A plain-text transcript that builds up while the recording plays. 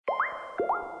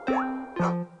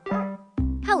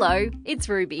Hello, it's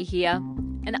Ruby here,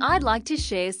 and I'd like to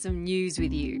share some news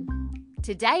with you.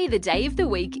 Today, the day of the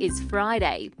week is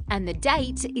Friday, and the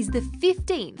date is the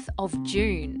 15th of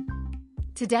June.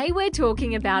 Today we're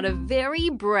talking about a very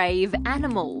brave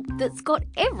animal that's got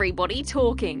everybody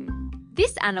talking.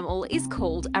 This animal is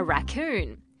called a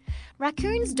raccoon.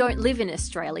 Raccoons don't live in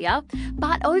Australia,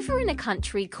 but over in a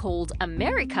country called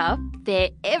America, they're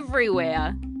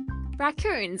everywhere.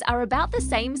 Raccoons are about the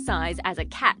same size as a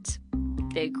cat.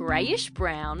 They're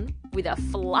greyish-brown with a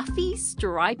fluffy,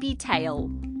 stripy tail.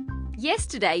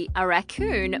 Yesterday, a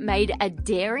raccoon made a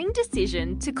daring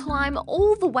decision to climb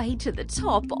all the way to the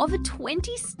top of a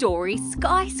 20-storey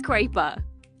skyscraper.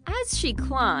 As she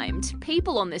climbed,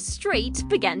 people on the street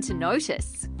began to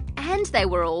notice, and they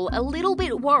were all a little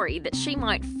bit worried that she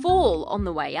might fall on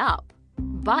the way up.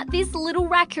 But this little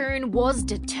raccoon was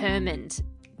determined.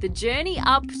 The journey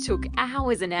up took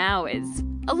hours and hours.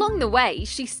 Along the way,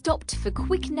 she stopped for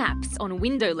quick naps on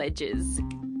window ledges.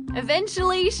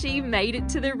 Eventually, she made it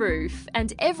to the roof,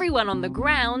 and everyone on the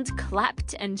ground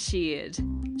clapped and cheered.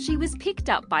 She was picked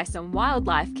up by some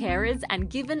wildlife carers and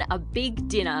given a big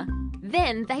dinner.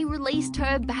 Then they released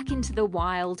her back into the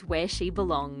wild where she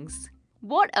belongs.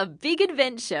 What a big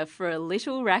adventure for a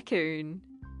little raccoon.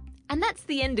 And that's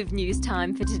the end of news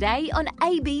time for today on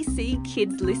ABC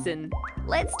Kids Listen.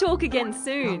 Let's talk again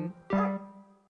soon.